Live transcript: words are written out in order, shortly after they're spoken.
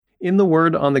In the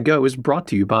Word on the Go is brought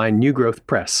to you by New Growth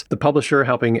Press, the publisher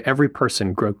helping every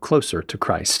person grow closer to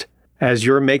Christ. As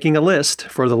you're making a list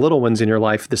for the little ones in your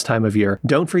life this time of year,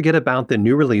 don't forget about the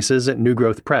new releases at New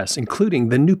Growth Press, including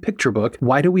the new picture book,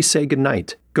 Why Do We Say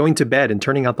Goodnight? Going to bed and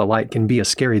turning out the light can be a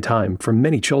scary time for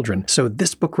many children, so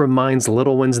this book reminds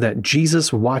little ones that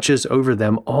Jesus watches over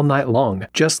them all night long,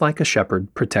 just like a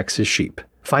shepherd protects his sheep.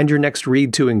 Find your next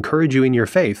read to encourage you in your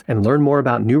faith and learn more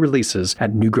about new releases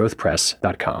at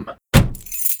newgrowthpress.com.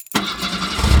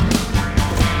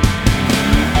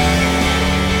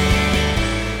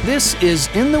 This is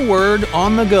In the Word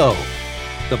on the Go,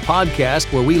 the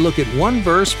podcast where we look at one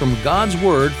verse from God's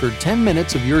Word for 10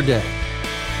 minutes of your day.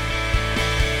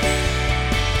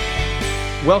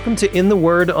 Welcome to In the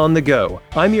Word on the Go.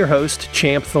 I'm your host,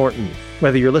 Champ Thornton.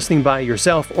 Whether you're listening by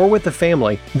yourself or with the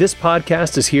family, this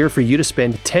podcast is here for you to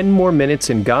spend 10 more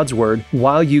minutes in God's Word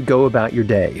while you go about your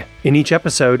day. In each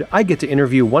episode, I get to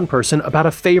interview one person about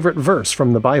a favorite verse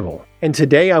from the Bible. And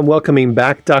today I'm welcoming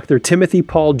back Dr. Timothy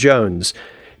Paul Jones.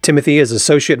 Timothy is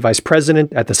Associate Vice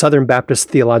President at the Southern Baptist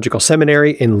Theological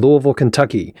Seminary in Louisville,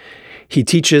 Kentucky. He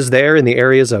teaches there in the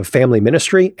areas of family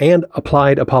ministry and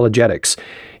applied apologetics.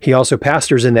 He also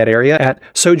pastors in that area at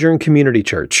Sojourn Community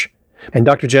Church. And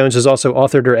Dr. Jones has also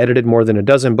authored or edited more than a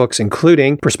dozen books,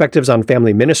 including Perspectives on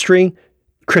Family Ministry,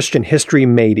 Christian History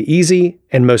Made Easy,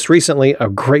 and most recently, a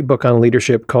great book on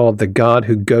leadership called The God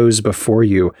Who Goes Before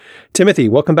You. Timothy,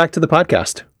 welcome back to the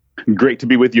podcast. Great to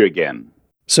be with you again.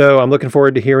 So I'm looking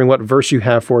forward to hearing what verse you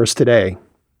have for us today.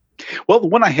 Well, the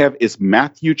one I have is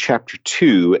Matthew chapter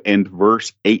 2 and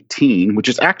verse 18, which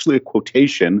is actually a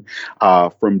quotation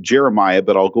from Jeremiah,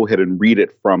 but I'll go ahead and read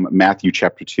it from Matthew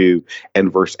chapter 2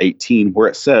 and verse 18, where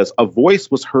it says, "A voice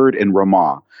was heard in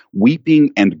Ramah,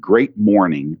 weeping and great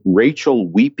mourning, Rachel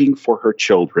weeping for her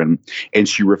children, and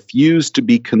she refused to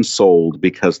be consoled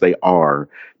because they are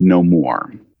no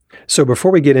more." So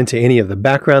before we get into any of the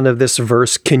background of this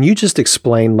verse, can you just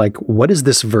explain, what is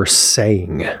this verse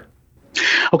saying?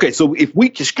 Okay, so if we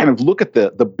just kind of look at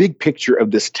the big picture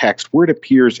of this text, where it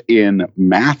appears in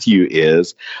Matthew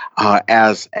is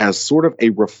as sort of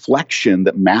a reflection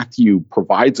that Matthew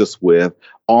provides us with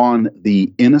on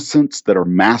the innocents that are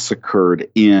massacred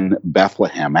in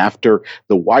Bethlehem. After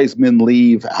the wise men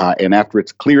leave and after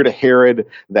it's clear to Herod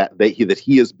that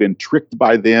he has been tricked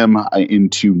by them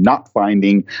into not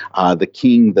finding the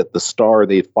king, that the star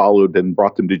they had followed and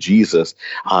brought them to Jesus,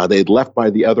 they had left by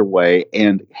the other way,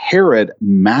 and Herod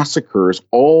massacres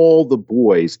all the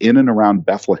boys in and around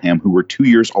Bethlehem who were 2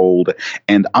 years old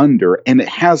and under. And it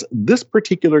has this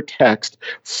particular text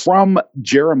from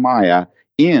Jeremiah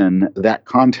in that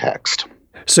context.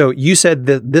 So you said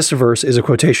that this verse is a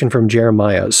quotation from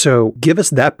Jeremiah. So give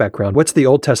us that background. What's the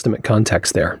Old Testament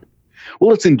context there?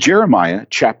 Well, it's in Jeremiah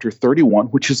chapter 31,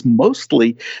 which is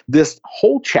mostly this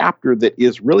whole chapter that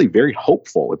is really very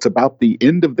hopeful. It's about the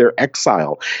end of their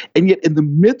exile. And yet in the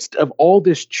midst of all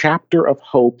this chapter of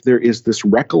hope, there is this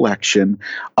recollection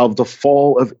of the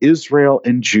fall of Israel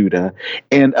and Judah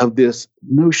and of this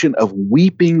notion of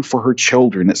weeping for her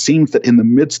children. It seems that in the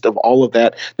midst of all of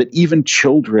that, that even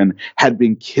children had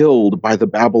been killed by the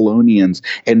Babylonians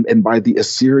and by the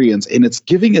Assyrians. And it's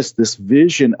giving us this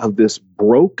vision of this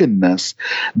brokenness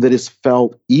that is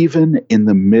felt even in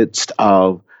the midst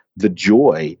of the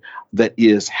joy that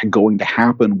is going to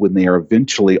happen when they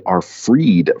eventually are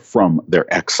freed from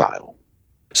their exile.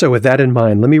 So with that in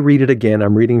mind, let me read it again.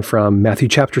 I'm reading from Matthew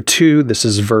chapter 2. This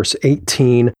is verse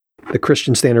 18. The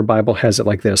Christian Standard Bible has it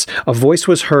like this. "A voice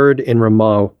was heard in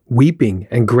Ramah, weeping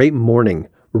and great mourning,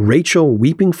 Rachel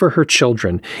weeping for her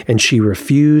children, and she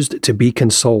refused to be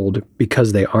consoled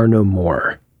because they are no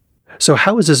more." So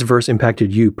how has this verse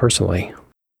impacted you personally?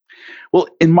 Well,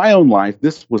 in my own life,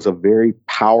 this was a very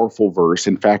powerful verse.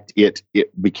 In fact, it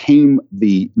became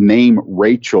the name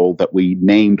Rachel that we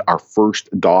named our first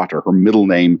daughter. Her middle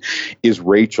name is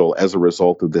Rachel as a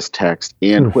result of this text.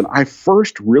 And when I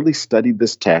first really studied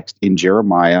this text in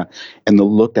Jeremiah and then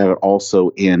looked at it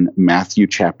also in Matthew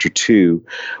chapter 2,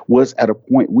 was at a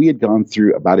point we had gone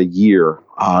through about a year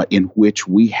in which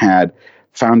we had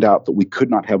found out that we could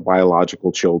not have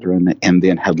biological children, and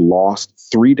then had lost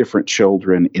 3 different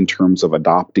children in terms of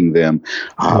adopting them.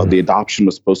 The adoption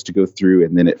was supposed to go through,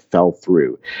 and then it fell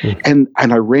through. And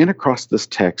I ran across this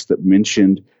text that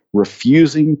mentioned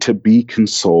refusing to be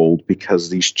consoled because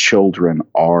these children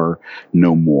are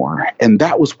no more. And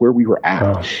that was where we were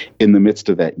at in the midst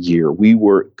of that year. We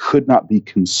could not be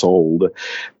consoled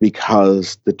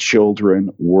because the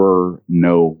children were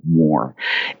no more.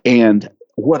 And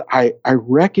what I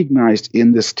recognized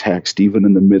in this text, even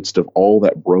in the midst of all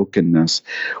that brokenness,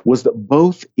 was that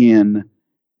both in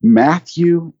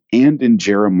Matthew and in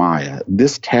Jeremiah,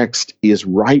 this text is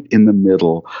right in the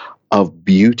middle of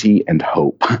beauty and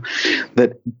hope.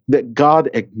 that God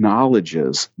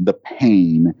acknowledges the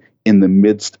pain in the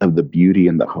midst of the beauty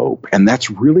and the hope. And that's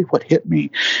really what hit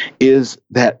me, is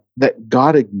that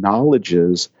God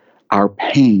acknowledges our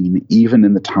pain even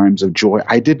in the times of joy.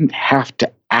 I didn't have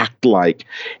to act like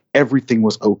everything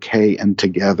was okay and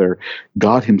together.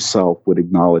 God himself would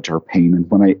acknowledge our pain. And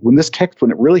when it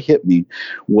really hit me,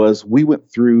 was we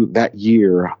went through that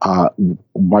year,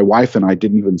 my wife and I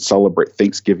didn't even celebrate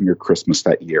Thanksgiving or Christmas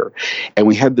that year. And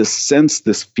we had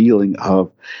this feeling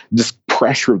of this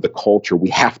pressure of the culture. We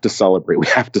have to celebrate.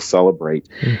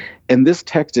 Mm. And this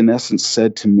text, in essence,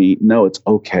 said to me, no, it's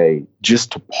okay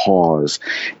just to pause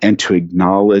and to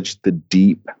acknowledge the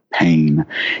deep pain,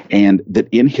 and that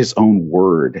in his own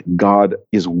word, God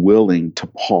is willing to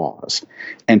pause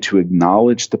and to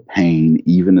acknowledge the pain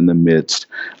even in the midst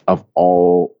of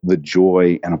all the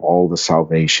joy and of all the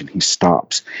salvation. He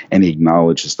stops and he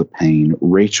acknowledges the pain.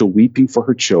 Rachel weeping for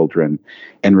her children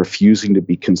and refusing to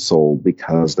be consoled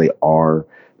because they are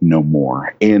no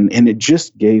more. And it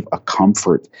just gave a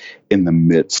comfort in the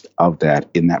midst of that,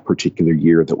 in that particular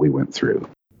year that we went through.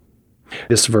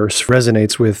 This verse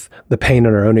resonates with the pain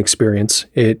in our own experience.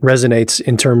 It resonates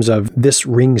in terms of this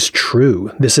rings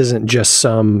true. This isn't just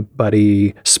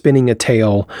somebody spinning a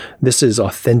tale. This is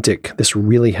authentic. This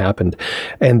really happened.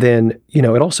 And then,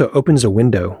 it also opens a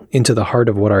window into the heart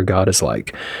of what our God is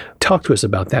like. Talk to us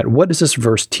about that. What does this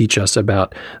verse teach us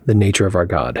about the nature of our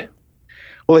God?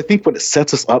 Well, I think what it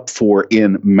sets us up for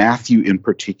in Matthew in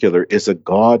particular is a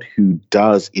God who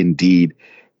does indeed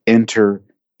enter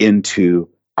into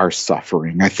our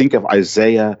suffering. I think of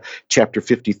Isaiah chapter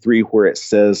 53, where it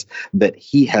says that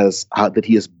he has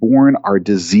borne our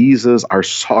diseases, our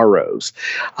sorrows.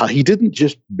 He didn't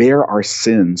just bear our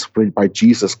sins by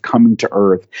Jesus coming to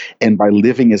earth and by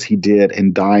living as he did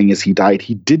and dying as he died.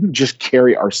 He didn't just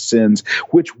carry our sins,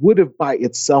 which would have by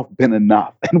itself been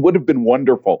enough and would have been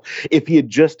wonderful if he had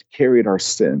just carried our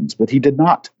sins. But he did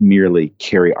not merely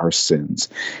carry our sins.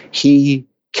 He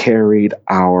carried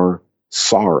our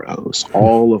sorrows,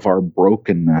 all of our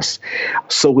brokenness.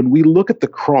 So when we look at the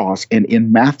cross, and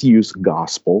in Matthew's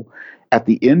gospel, at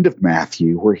the end of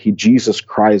Matthew, where Jesus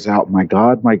cries out, my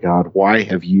God, why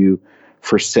have you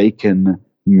forsaken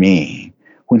me?"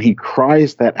 When he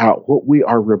cries that out, what we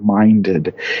are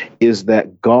reminded is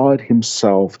that God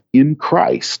himself in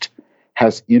Christ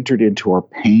has entered into our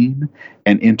pain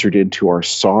and entered into our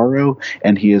sorrow,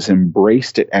 and he has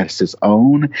embraced it as his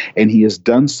own, and he has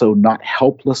done so not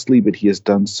helplessly, but he has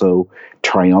done so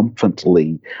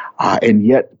triumphantly. And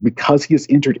yet, because he has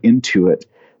entered into it,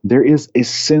 there is a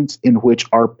sense in which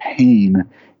our pain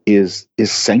is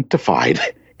sanctified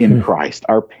in Christ.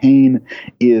 Our pain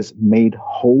is made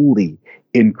holy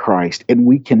in Christ, and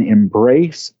we can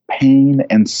embrace pain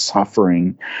and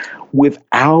suffering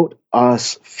without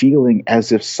us feeling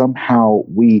as if somehow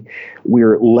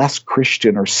we're less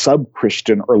Christian or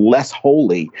sub-Christian or less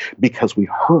holy because we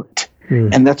hurt.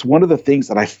 And that's one of the things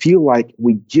that I feel like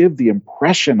we give the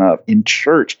impression of in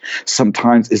church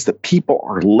sometimes, is that people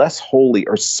are less holy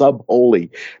or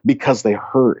sub-holy because they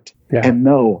hurt. Yeah. And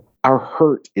no, our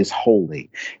hurt is holy.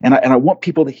 And I want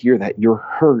people to hear that your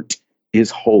hurt is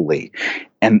holy.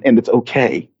 And it's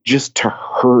okay just to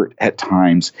hurt at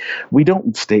times. We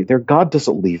don't stay there. God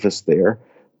doesn't leave us there,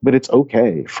 but it's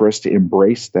okay for us to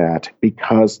embrace that,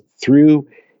 because through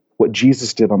what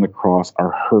Jesus did on the cross,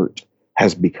 our hurt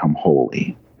has become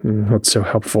holy. That's so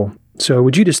helpful. So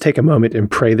would you just take a moment and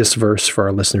pray this verse for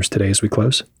our listeners today as we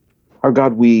close? Our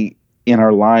God, in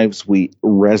our lives, we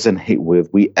resonate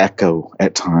with, we echo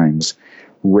at times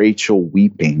Rachel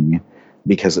weeping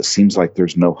because it seems like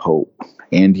there's no hope.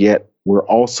 And yet we're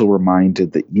also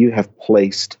reminded that you have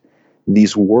placed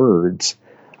these words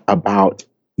about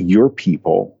your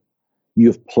people. You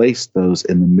have placed those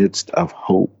in the midst of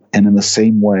hope. And in the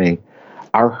same way,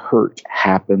 our hurt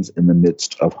happens in the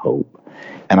midst of hope.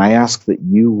 And I ask that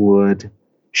you would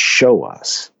show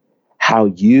us how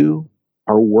you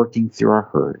are working through our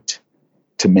hurt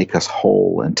to make us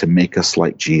whole and to make us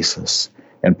like Jesus,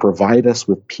 and provide us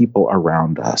with people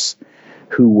around us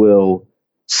who will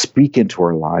speak into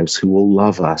our lives, who will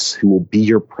love us, who will be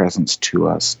your presence to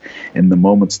us in the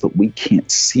moments that we can't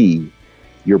see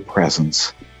your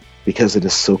presence because it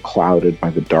is so clouded by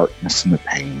the darkness and the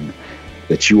pain,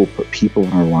 that you will put people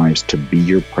in our lives to be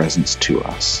your presence to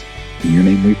us. In your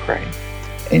name we pray.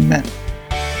 Amen.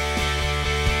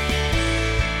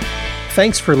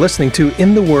 Thanks for listening to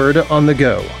In the Word on the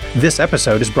Go. This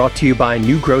episode is brought to you by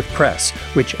New Growth Press,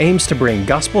 which aims to bring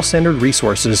gospel-centered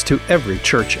resources to every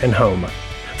church and home.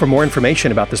 For more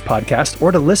information about this podcast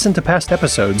or to listen to past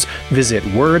episodes, visit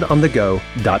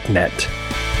wordonthego.net.